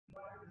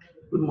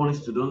Good morning,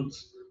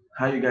 students.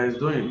 How you guys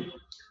doing?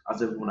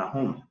 How's everyone at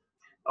home?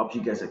 I hope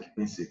you guys are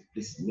keeping safe.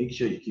 Please make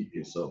sure you keep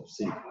yourself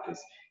safe because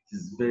it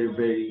is very,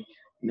 very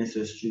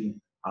necessary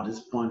at this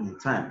point in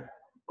time.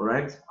 All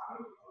right.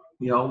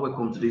 Yeah,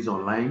 welcome to this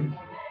online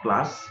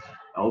class.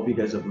 I hope you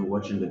guys have been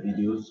watching the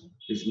videos.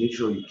 Please make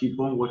sure you keep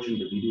on watching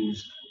the videos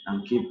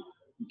and keep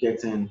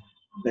getting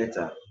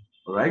better.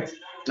 All right.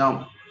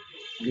 Now,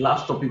 the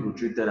last topic we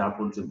treated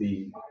happened to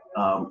be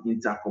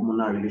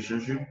intercommunal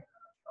relationship.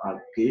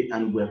 Okay,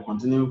 and we're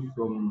continuing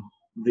from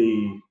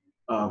the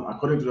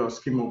according to our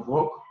scheme of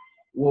work,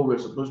 what we're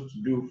supposed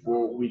to do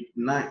for week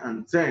 9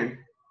 and 10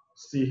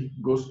 still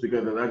goes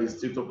together. That is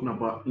still talking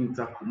about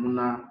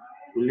intercommunal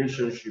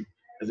relationship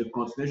as a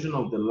continuation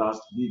of the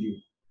last video,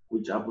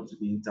 which happened to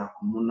be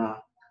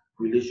intercommunal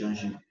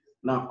relationship.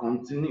 Now,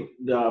 continue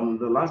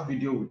the last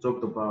video we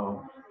talked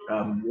about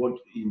what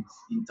is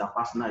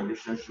interpersonal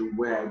relationship,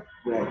 where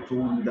I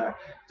told you that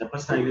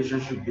interpersonal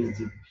relationship is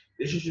the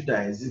relationship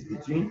that exists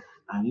between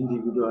an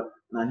individual,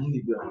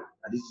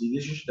 that is the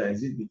relationship that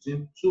exists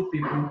between two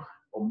people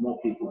or more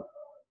people.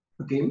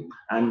 Okay,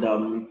 and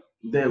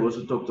there we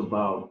also talked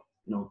about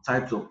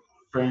types of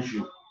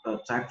friendship,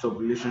 types of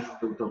relationship,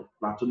 talked of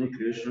platonic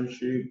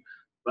relationship,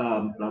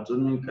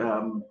 platonic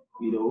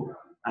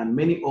and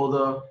many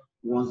other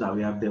ones that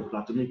we have there.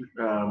 Platonic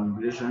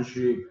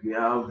relationship, we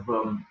have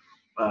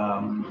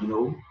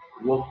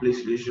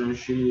workplace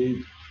relationship,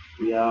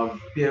 we have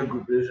peer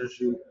group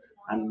relationship,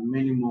 and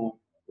many more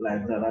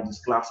like that. That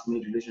is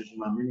classmate relationship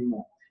and many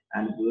more.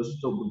 And we also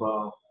talked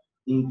about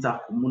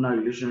intercommunal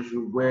relationship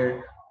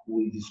where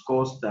we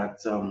discussed that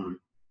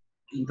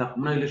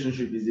intercommunal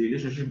relationship is a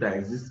relationship that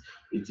exists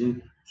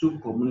between two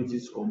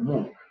communities or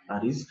more.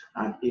 That is,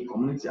 and a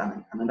community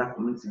and another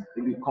community,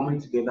 maybe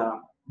coming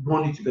together,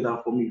 bonding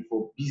together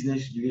for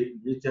business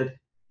related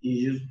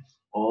issues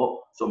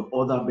or some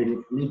other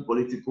benefit,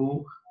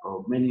 political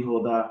or many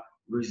other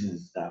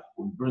reasons that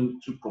will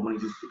bring two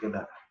communities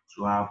together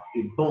to have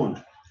a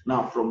bond.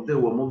 Now, from there,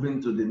 we're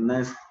moving to the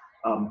next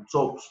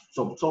top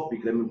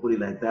subtopic. Let me put it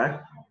like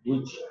that,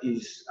 which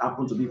is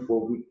happen to be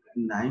for week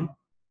 9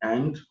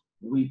 and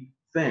week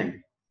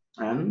 10.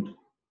 And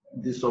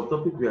the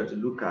subtopic we have to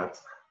look at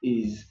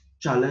is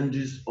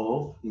challenges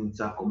of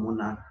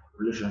intercommunal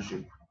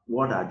relationship.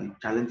 What are the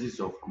challenges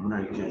of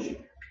communal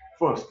relationship?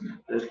 First,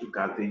 let's look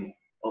at the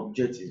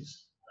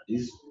objectives. That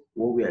is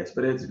what we are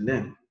expected to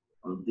learn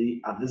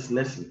at this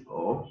lesson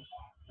or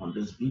on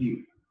this video.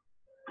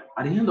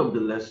 At the end of the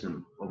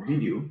lesson or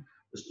video,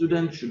 the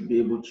student should be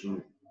able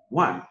to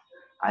one,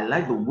 I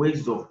like the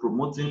ways of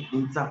promoting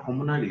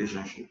intercommunal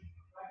relationship.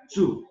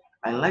 Two,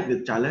 I like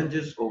the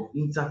challenges of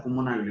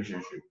intercommunal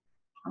relationship.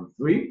 And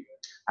three,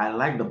 I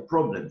like the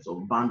problems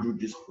of boundary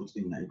disputes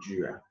in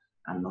Nigeria.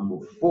 And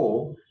number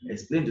four,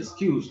 explain the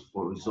skills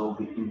for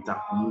resolving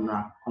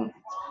intercommunal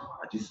conflicts.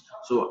 That is,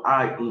 so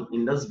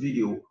in this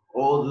video,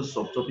 all the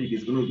subtopic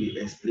is going to be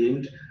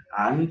explained,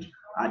 and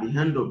at the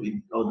end of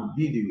the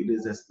video, it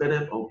is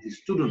expected of the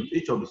student,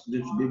 each of the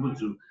students to be able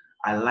to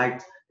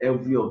highlight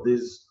every of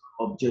these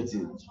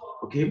objectives.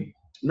 Okay,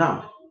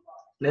 now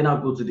let's now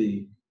go to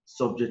the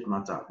subject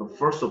matter. The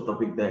first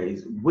subtopic there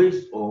is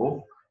ways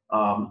of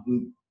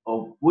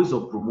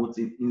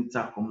promoting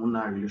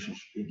intercommunal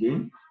relationship.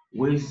 Again,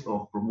 ways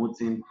of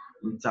promoting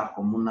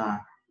intercommunal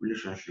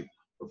relationship.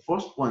 The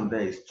first point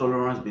there is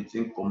tolerance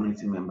between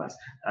community members.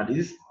 That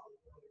is,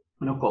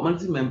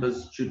 community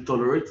members should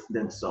tolerate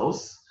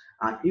themselves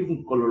and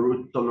even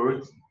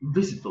tolerate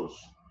visitors.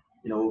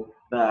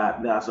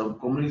 There are some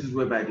communities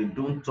whereby they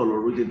don't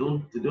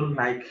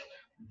like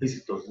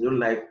visitors, they don't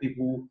like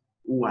people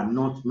who are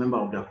not member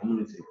of their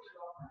community.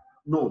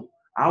 No,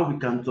 how we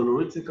can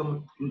tolerate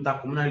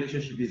intercommunal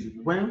relationship is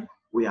when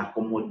we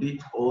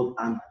accommodate all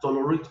and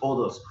tolerate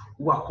others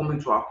who are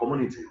coming to our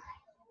community,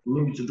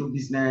 maybe to do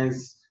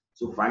business,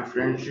 to find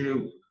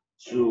friendship,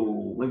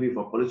 to maybe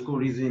for political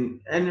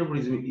reason, any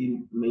reason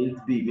it may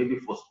be, maybe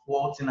for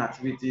sporting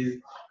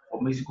activities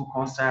or musical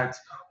concerts,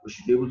 we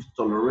should be able to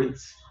tolerate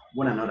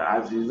one another.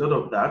 As a result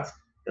of that,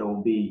 there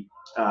will be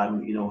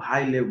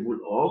high level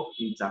of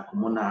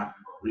intercommunal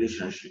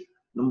relationship.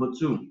 Number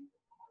two,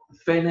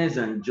 fairness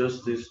and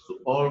justice to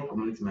all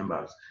community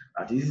members.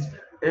 That is,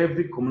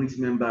 every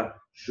community member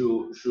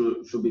should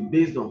be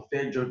based on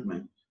fair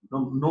judgment.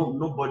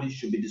 Nobody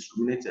should be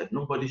discriminated.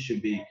 Nobody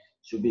should be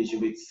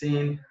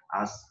seen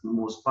as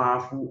most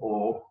powerful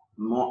or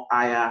more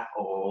higher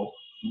or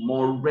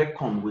more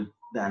reckoned with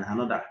than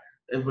another.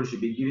 Everybody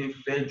should be given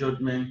fair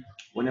judgment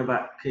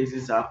whenever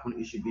cases happen.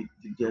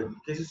 The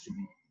cases should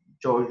be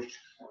judged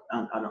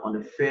and on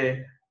a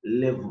fair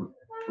level.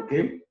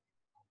 Okay,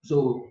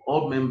 so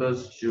all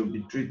members should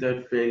be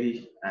treated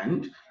fairly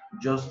and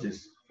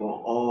justice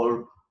for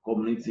all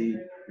community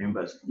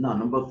members. Now,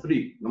 number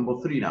three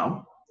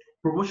now,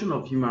 promotion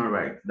of human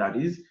rights. That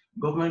is,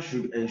 government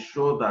should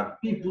ensure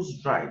that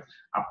people's rights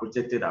are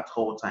protected at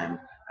all times.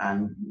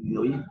 And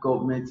if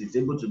government is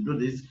able to do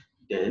this,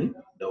 then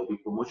there will be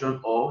promotion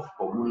of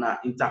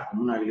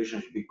intercommunal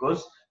relationship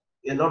because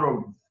a lot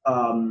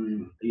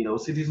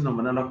of citizens of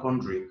another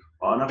country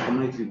or another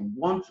community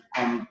want to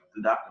come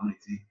to that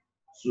community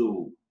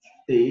to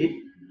stay,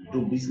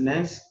 do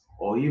business,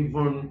 or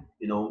even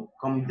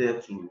come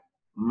there to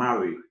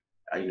marry.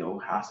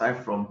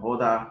 Aside from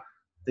other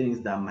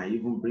things that might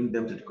even bring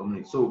them to the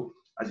community. So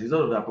as a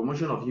result of that,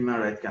 promotion of human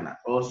rights can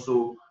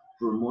also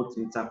promote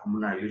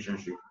intercommunal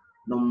relationship.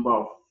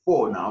 Number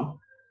four now,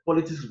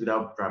 politics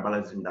without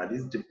tribalism. That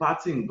is, the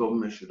party in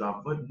government should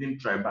avoid being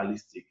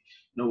tribalistic.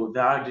 We've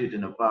had it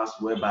in the past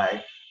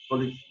whereby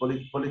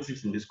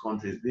politics in this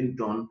country is being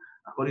done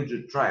according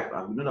to tribe.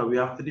 And we know that we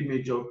have three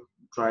major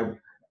tribes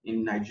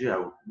in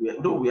Nigeria.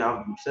 Though we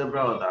have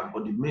several others,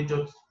 but the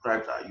major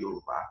tribes are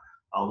Yoruba,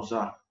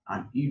 Hausa,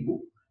 and Igbo.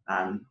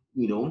 And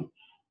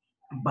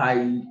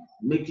by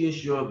making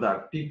sure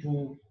that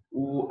people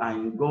who are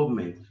in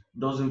government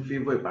doesn't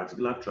favor a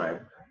particular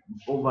tribe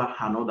over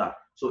another.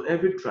 So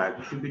every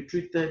tribe should be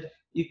treated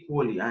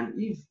equally. And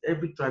if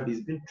every tribe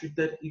is being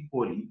treated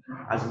equally,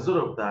 as a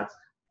result of that,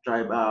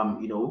 tribe,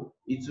 it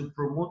will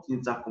promote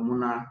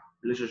intercommunal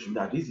relationship.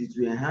 That is, it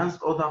will enhance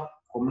other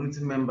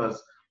community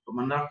members from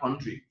another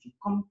country to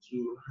come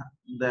to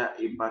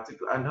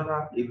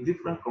a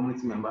different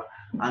community member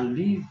and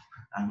live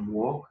and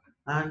work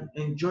and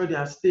enjoy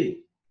their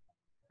stay.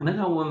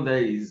 Another one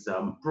there is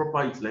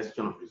proper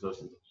utilization of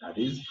resources. That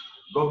is,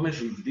 government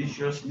should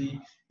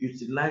judiciously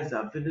utilize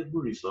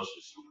available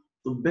resources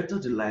to better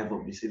the life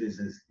of the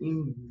citizens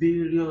in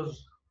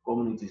various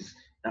communities.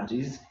 That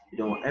is,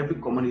 every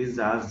community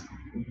has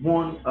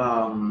one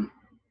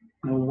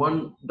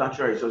one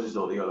natural resources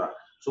or the other.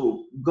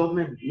 So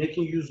government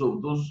making use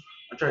of those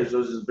natural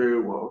resources very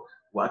well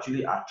will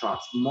actually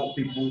attract more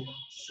people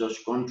to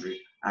such country,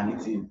 and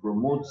it will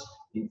promote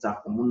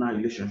intercommunal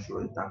relationship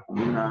or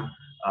intercommunal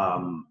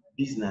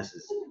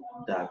businesses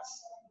that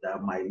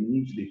might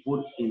need to be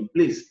put in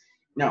place.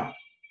 Now,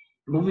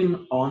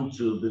 moving on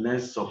to the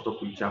next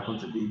subtopic, which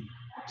happens to be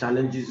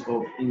challenges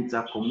of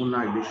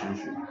intercommunal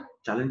relationship.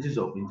 Challenges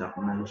of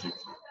intercommunal relationship.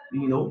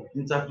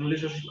 Intercommunal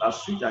relationship,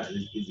 as sweet as it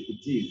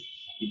is,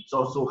 it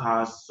also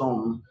has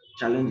some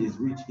challenges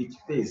which it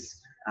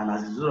faces. And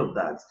as a result of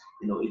that,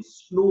 it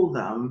slows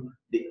down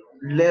the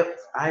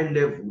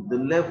the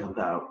level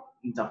that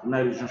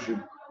intercommunal relationship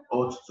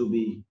ought to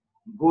be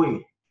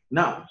going.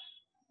 Now,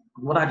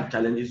 what are the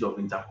challenges of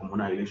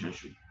intercommunal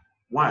relationship?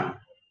 One,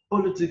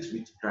 politics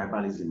with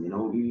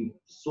tribalism.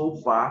 So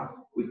far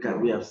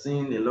we have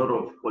seen a lot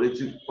of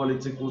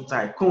political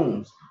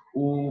tycoons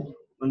who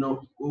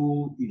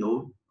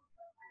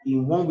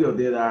in one way or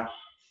the other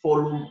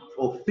follow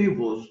or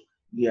favors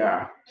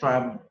their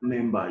tribe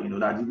member.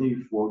 That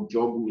even for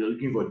job, we are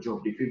looking for a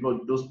job, they favor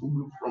those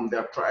people from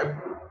their tribe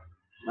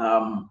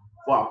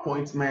for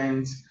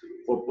appointments,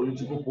 for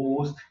political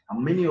posts,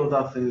 and many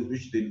other things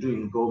which they do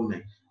in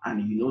government.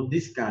 And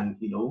this can,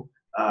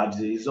 as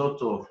a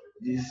result of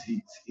this,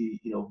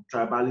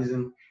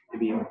 tribalism,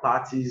 maybe in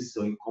parties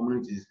or in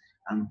communities,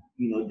 and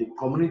the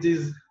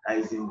communities that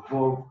is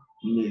involved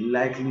may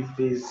likely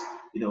face,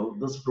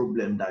 this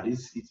problem. That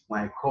is, it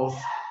might cause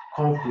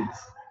conflict,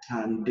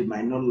 and they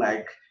might not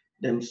like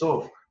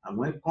themselves. And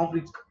when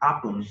conflict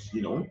happens,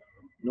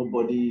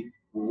 nobody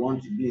will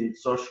want to be in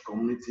such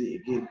community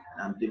again,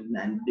 and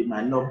they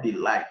might not be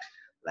liked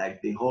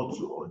like they ought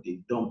to, or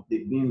they've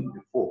been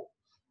before.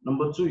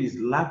 Number two is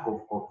lack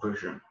of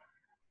cooperation.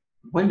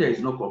 When there is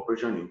no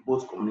cooperation in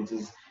both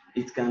communities,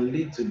 it can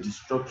lead to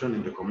destruction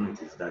in the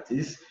communities. That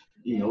is,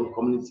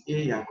 community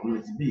A and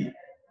community B,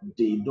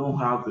 they don't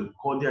have a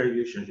cordial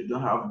relationship, they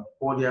don't have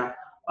cordial,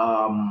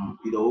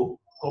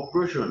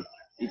 cooperation.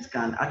 It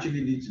can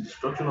actually lead to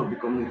destruction of the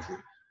community.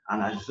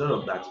 And as a result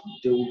of that,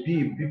 there will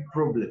be a big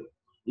problem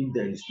if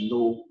there is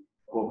no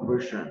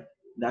cooperation.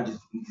 That is,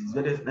 it is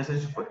very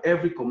necessary for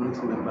every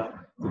community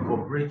member to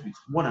cooperate with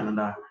one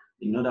another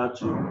in order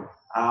to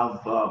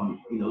have,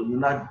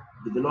 not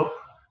develop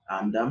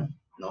and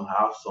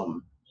have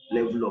some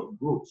level of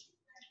growth.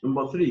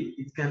 Number three,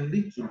 it can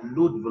lead to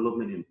low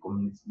development in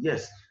community.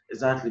 Yes,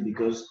 exactly,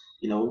 because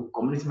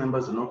community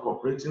members are not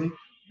cooperating.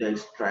 There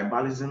is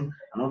tribalism,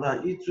 and all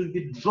that. It will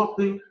be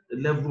dropping the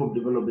level of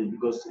development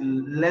because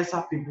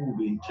lesser people will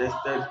be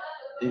interested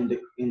in the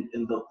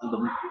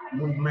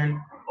movement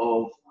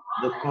of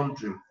the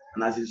country,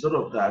 and as a result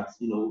of that,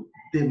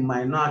 they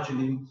might not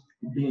actually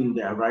be in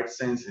their right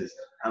senses,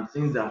 and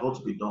things that ought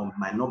to be done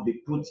might not be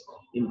put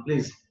in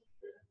place.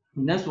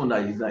 Next one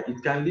that is that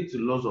it can lead to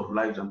loss of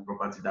lives and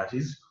property. That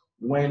is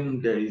when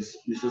there is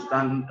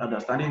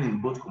misunderstanding in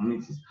both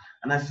communities,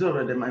 and as a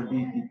result of that,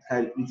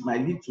 it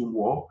might lead to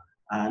war.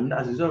 And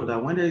as a result of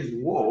that, when there is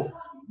war,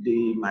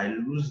 they might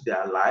lose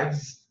their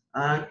lives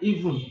and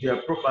even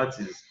their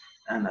properties.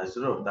 And as a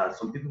result of that,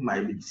 some people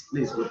might be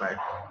displaced, whereby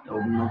they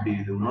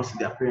will not see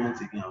their parents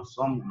again, or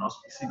some will not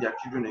see their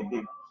children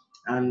again.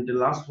 And the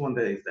last one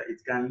there is that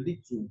it can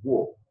lead to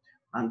war,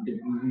 and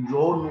we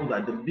all know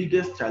that the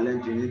biggest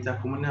challenge in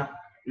intercommunal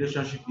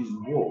relationship is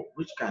war,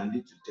 which can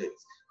lead to death.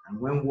 And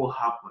when war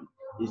happens,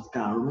 it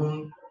can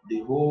ruin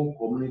the whole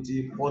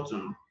community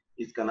fortune.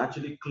 It can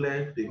actually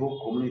clear the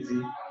whole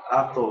community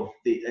out of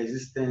the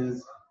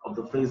existence of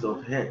the face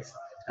of earth.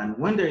 And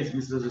when there is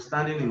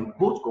misunderstanding in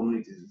both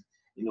communities,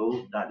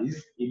 that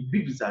is a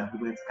big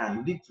disagreement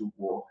can lead to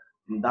war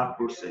in that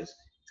process.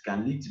 It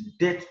can lead to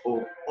death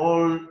of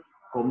all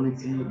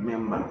community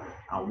member.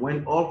 And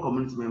when all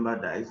community member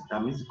dies,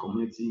 that means the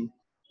community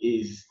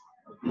is,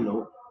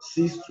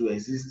 cease to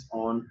exist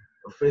on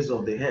the face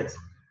of the earth.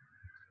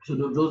 So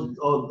those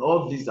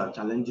all these are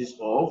challenges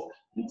of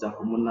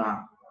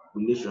intercommunal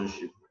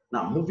relationship.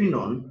 Now moving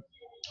on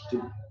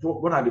to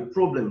what are the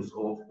problems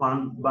of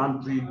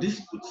boundary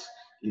disputes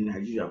in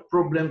Nigeria?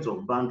 Problems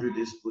of boundary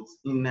disputes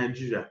in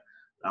Nigeria.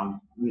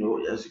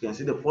 As you can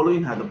see, the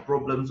following are the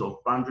problems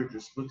of boundary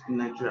disputes in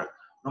Nigeria.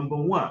 Number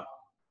one,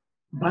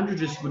 boundary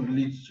dispute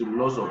leads to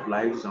loss of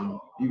lives and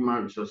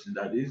human resources.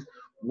 That is,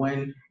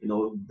 when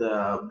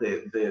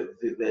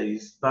there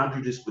is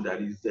boundary dispute,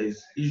 that is, there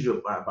is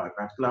issue by a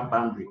particular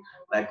boundary.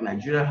 Like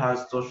Nigeria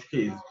has such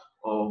case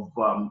of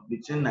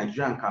between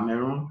Nigeria and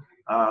Cameroon.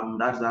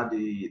 That's at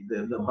the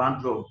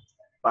boundary of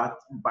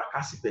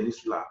Bakassi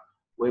Peninsula,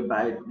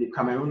 whereby the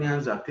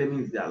Cameroonians are claiming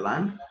it's their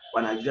land,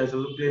 but Nigeria is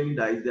also claiming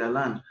that it's their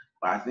land.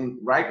 But I think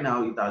right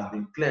now it has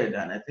been cleared,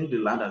 and I think the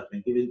land has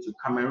been given to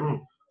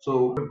Cameroon.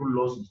 So people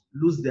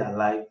lose their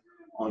life,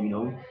 or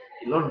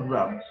a lot of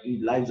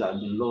lives have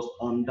been lost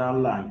on that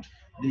land.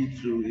 Due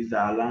to is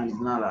our land, is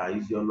not our,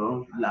 is your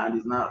land,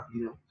 is not,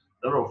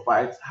 a lot of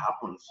fights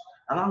happens.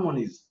 Another one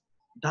is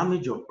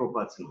damage of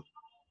property.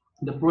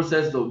 The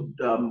process of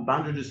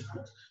boundary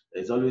dispute,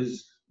 there's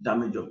always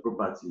damage of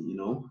property,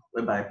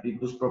 whereby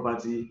people's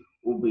property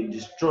will be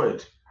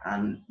destroyed,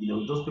 and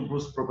those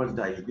people's property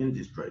that is being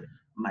destroyed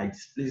might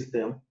displace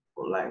them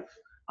for life.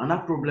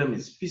 Another problem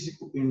is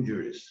physical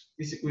injuries.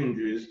 Physical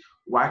injuries,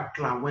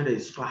 when there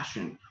is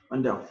clashing,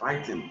 when they are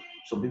fighting,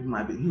 some people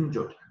might be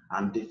injured,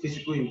 and the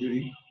physical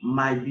injury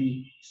might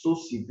be so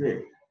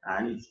severe,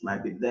 and it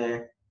might be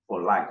there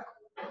for life.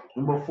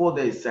 Number four,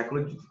 there is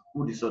psychological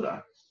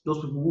disorder. Those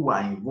people who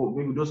are involved,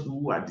 maybe those people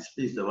who are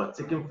displaced, that were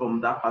taken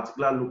from that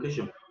particular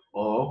location,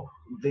 or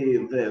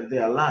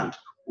their land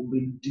will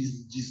be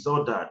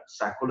disordered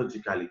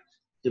psychologically.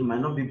 They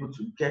might not be able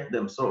to get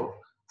themselves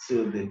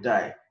till they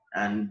die.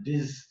 And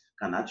this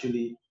can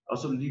actually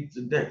also lead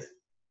to death.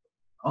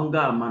 Hunger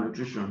and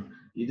malnutrition.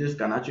 This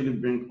can actually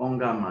bring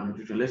hunger and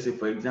malnutrition. Let's say,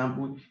 for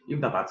example, if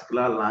the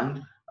particular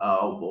land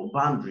or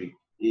boundary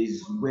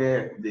is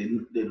where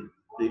the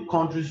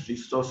country's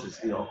resources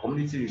or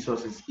community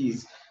resources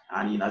is,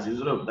 and as a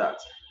result of that,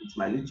 it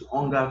might lead to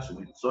hunger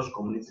to such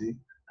community,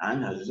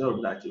 and as a result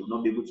of that, you will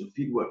not be able to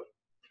feed well.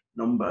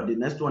 The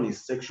next one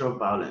is sexual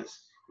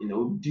violence.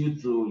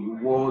 Due to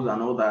wars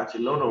and all that, a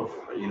lot of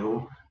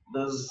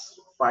those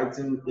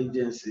fighting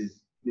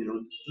agencies,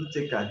 do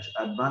take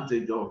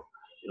advantage of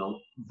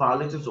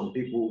violating some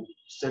people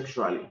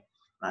sexually.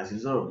 As a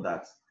result of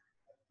that,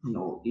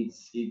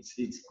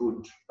 it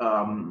could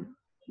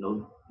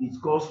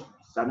it causes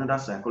another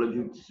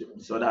psychological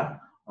disorder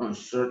on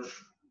such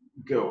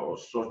girl or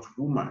such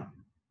woman.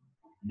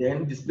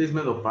 Then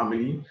displacement of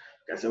family.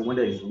 Like I said, when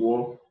there is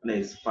war, when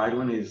there is fight,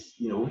 when there is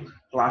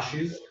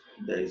clashes,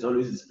 there is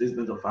always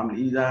displacement of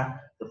family. Either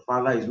the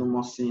father is no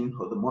more seen,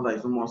 or the mother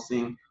is no more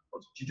seen, or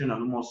the children are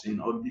no more seen,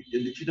 or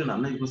the children are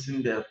not even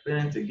seeing their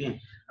parents again.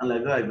 And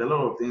like that, a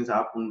lot of things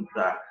happen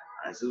that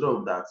as a result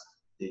of that,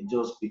 they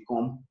just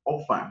become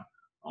orphan,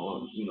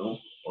 or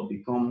or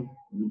become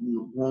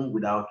one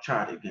without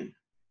child again.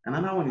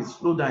 Another one is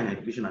slow down in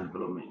education and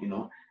development.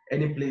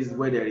 Any place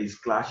where there is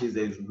clashes,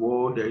 there is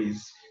war, there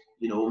is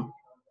you know,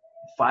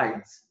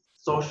 fights,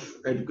 such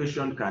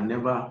education can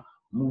never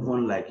move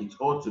on like it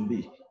ought to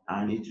be.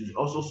 And it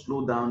will also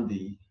slow down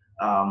the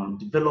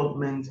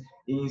development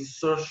in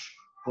such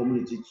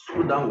community.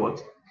 Slow down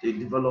what? The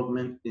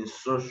development in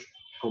such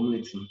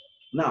community.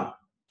 Now,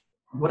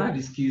 what are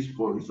the skills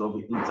for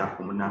resolving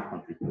intercommunal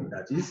conflict?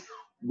 That is,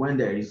 when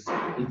there is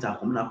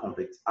intercommunal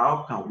conflict,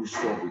 how can we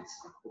solve it?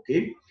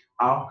 Okay,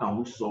 how can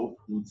we solve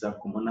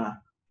intercommunal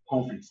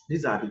conflicts?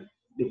 These are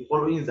the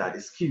following are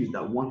the skills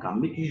that one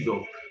can make use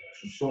of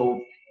to solve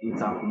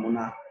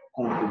intercommunal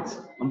conflicts.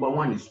 Number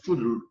one is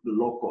through the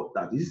law court.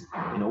 That is,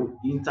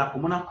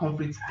 intercommunal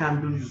conflicts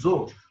can be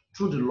resolved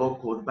through the law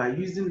court by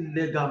using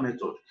legal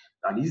method.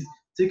 That is,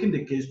 taking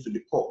the case to the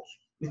court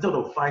instead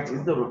of fighting,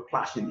 instead of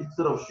clashing,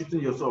 instead of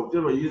shooting yourself,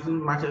 instead of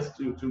using matches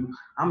to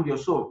harm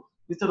yourself,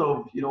 instead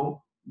of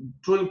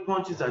throwing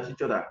punches at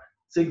each other,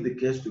 take the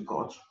case to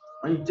court.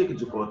 When you take it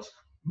to court,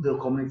 the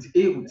community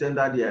A will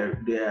tender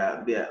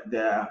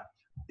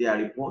their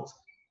report.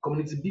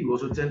 Community B will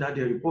also tender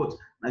their report.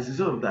 And as a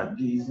result of that,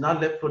 it is now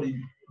left for the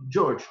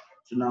judge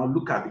to now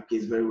look at the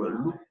case very well,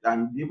 look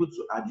and be able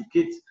to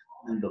educate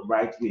in the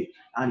right way.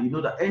 And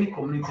that any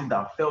community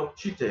that felt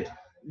cheated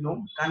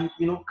can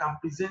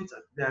present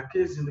their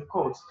case in the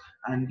court,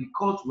 and the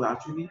court will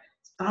actually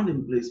stand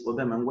in place for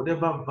them, and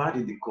whatever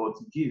verdict the court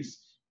gives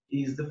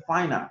is the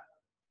final.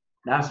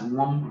 That's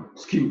one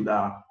skill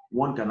that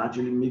one can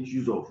actually make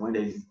use of when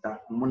there is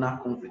that communal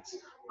conflict.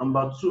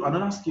 Number two,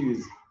 another skill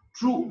is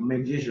through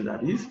mediation.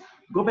 That is,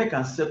 government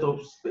can set up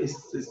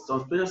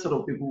some special set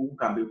of people who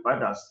can be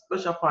provided as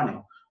special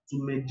panel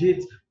to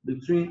mediate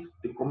between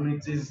the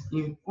communities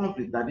in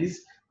conflict. That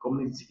is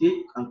community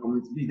A and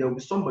community B. There will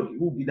be somebody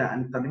who will be the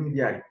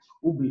intermediary,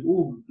 who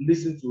will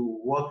listen to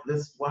what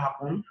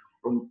happened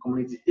from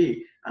community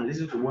A and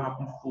listen to what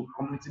happened from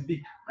community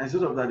B. And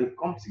instead of that, they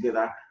come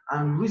together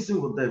and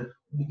reason with them,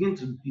 begin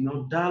to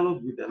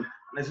dialogue with them.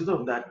 And instead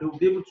of that, they will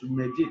be able to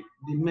mediate.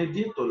 The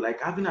mediator, like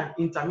having an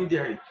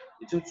intermediary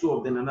between two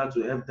of them in order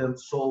to help them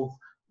solve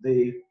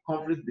the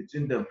conflict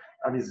between them.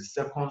 That is the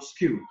second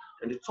skill.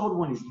 And the third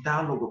one is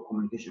dialogue or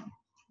communication.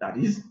 That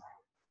is,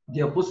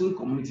 the opposing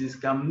communities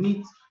can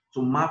meet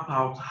to map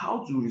out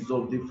how to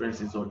resolve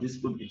differences or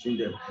dispute between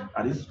them.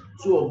 That is,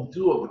 two of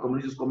the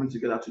communities coming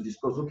together to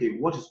discuss, okay,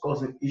 what is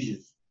causing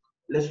issues?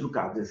 Let's look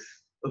at this.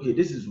 Okay,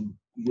 this is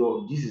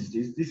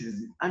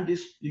this, and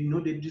this,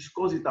 they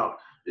discuss it out,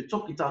 they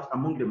talk it out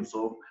among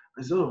themselves.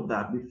 Instead of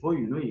that, before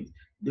you know it,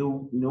 they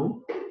will,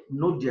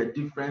 know their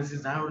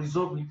differences and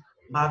resolve it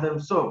by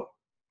themselves.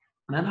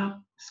 Another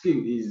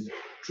skill is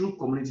true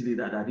community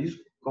leader. That is,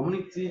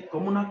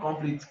 communal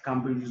conflicts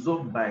can be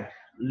resolved by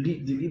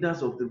the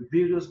leaders of the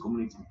various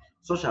communities,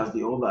 such as the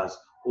obas,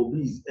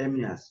 obis,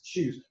 emirs,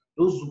 chiefs.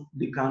 Those,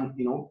 they can,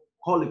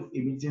 call a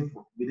meeting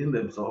within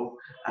themselves,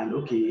 and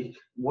okay,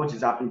 what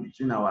is happening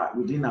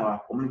within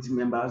our community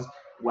members?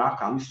 Where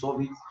can we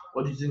solve it?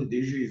 What do you think the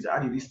issue is? How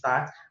did it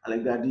start? And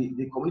like that,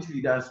 the community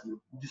leaders will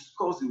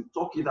discuss it,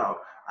 talk it out,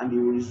 and they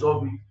will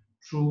resolve it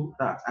through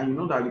that. And you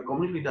know that the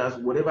community leaders,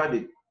 whatever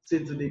they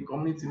say to the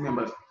community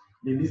members,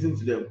 they listen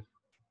to them.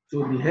 So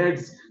the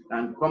heads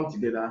can come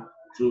together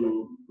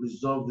to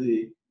resolve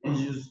the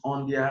issues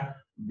on their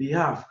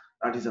behalf.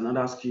 That is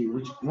another skill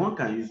which one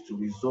can use to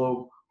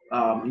resolve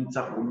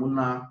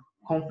intercommunal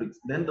conflicts.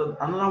 Then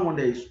another one,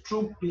 there is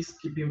true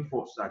peacekeeping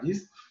force. That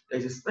is, there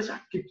is a special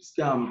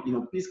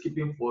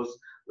peacekeeping force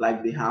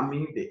like the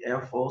army, the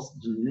air force,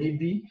 the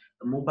navy,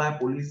 the mobile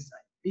police,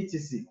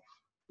 etc.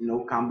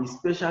 Can be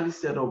specially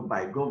set up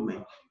by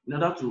government in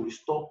order to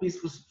restore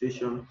peaceful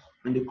situation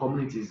in the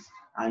communities.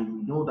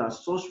 And you know that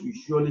such will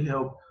surely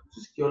help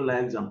to secure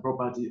lives and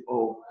property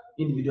of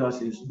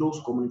individuals in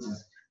those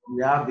communities.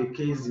 We have a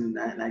case in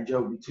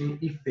Nigeria between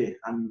Ife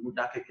and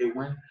Mudakeke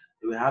when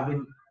they were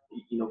having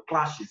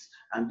clashes,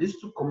 and these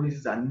two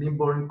communities are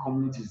neighboring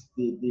communities.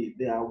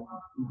 They are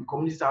the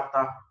communities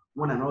after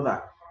one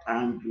another,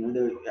 and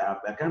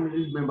I can't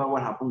really remember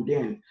what happened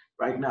then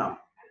right now.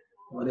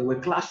 But there were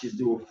clashes,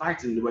 they were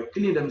fighting, they were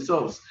killing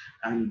themselves.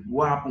 And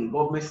what happened?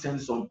 Government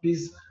sent some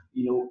peace,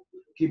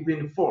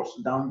 keeping force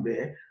down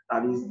there.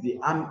 That is the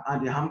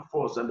armed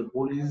force and the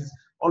police.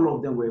 All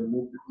of them were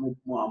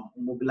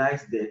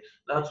mobilized there.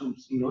 That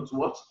was, to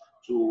what?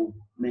 To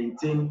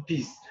maintain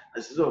peace.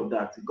 As a result of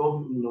that,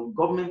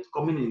 government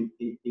coming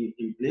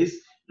in place,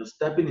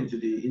 stepping into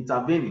the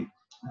intervening,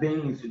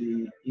 being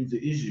into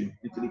issue,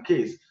 into the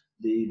case.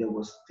 They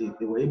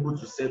were able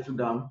to settle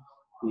down,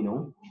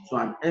 to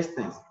an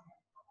extent.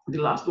 The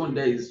last one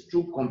there is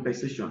true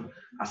compensation.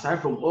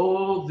 Aside from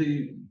all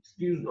the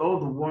skills, all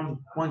the one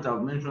points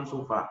I've mentioned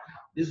so far,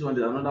 this one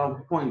is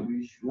another point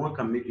which one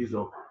can make use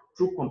of.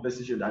 True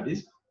compensation. That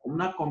is,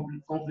 communal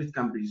conflict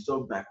can be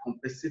resolved by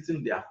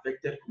compensating the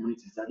affected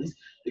communities. That is,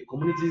 the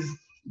communities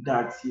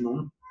that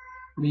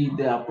maybe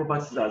their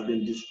properties has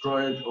been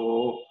destroyed,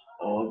 or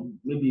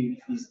maybe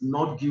is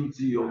not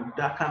guilty of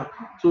that kind of,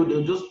 so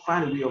they'll just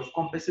find a way of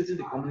compensating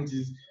the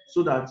communities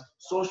so that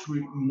so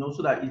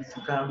that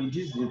it can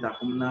reduce the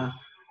intercommunal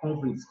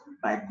conflicts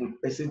by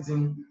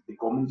compensating the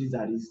communities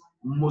that is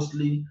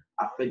mostly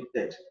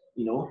affected.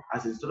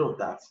 As a result of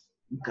that,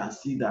 you can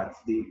see that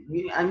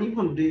and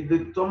even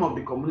the some of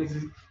the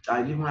communities that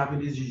are even having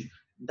this issue,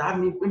 that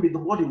means maybe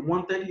what they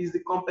wanted is the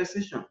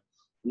compensation.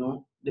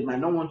 They might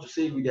not want to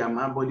say it with their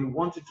mouth, but they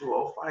want you to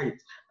offer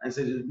it and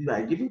say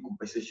by giving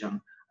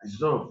compensation. As a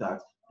result of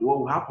that, what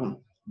will happen?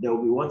 There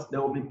will be what?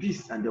 There will be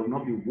peace, and there will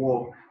not be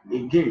war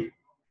again.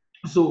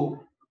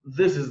 So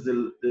this is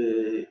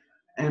the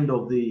end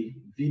of the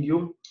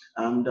video,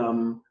 and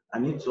I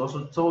need to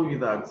also tell you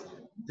that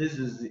this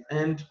is the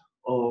end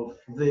of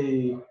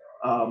the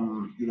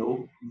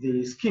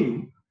the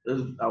scheme. This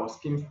is our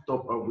scheme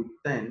stop with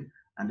 10,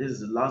 and this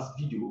is the last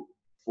video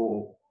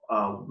for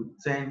with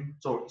 10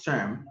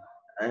 term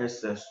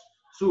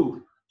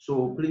SS2.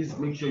 So please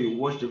make sure you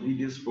watch the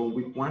videos from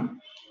week 1.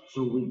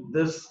 So with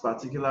this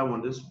particular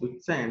one, this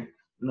week 10,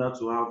 in order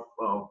to have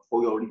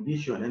for your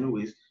revision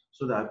anyways,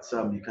 so that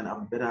you can have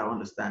a better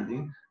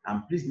understanding.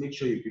 And please make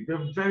sure you prepare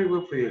very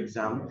well for your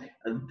exam.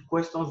 And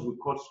questions will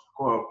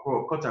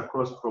cut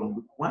across from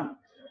week 1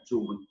 to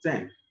week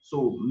 10.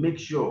 So make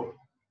sure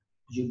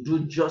you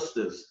do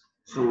justice.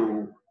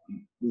 So,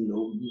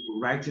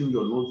 writing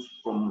your notes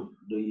from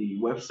the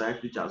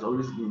website, which has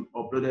always been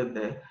uploaded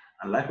there,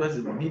 and likewise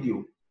the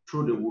video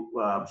through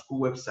the school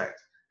website.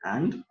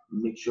 And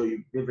make sure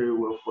you prepare very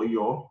well for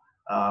your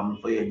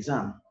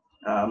exam.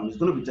 It's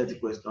going to be 30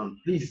 questions.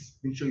 Please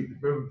make sure you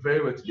prepare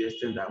very well to the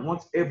extent that I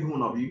want every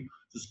one of you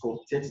to score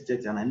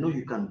 30, and I know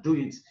you can do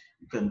it.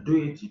 You can do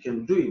it. You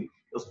can do it.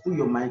 Just put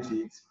your mind to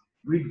it.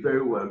 Read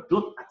very well.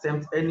 Don't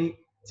attempt any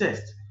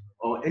test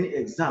or any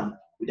exam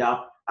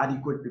without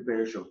adequate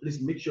preparation.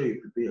 Please make sure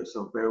you prepare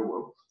yourself very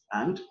well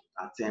and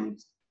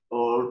attempt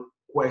all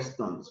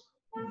questions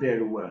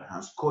very well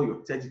and score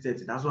your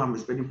 30-30. That's what I'm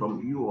expecting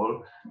from you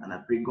all, and I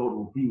pray God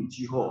will be with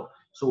you all.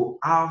 So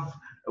have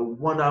a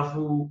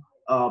wonderful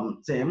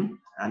term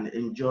and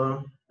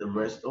enjoy the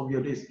rest of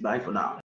your days. Bye for now.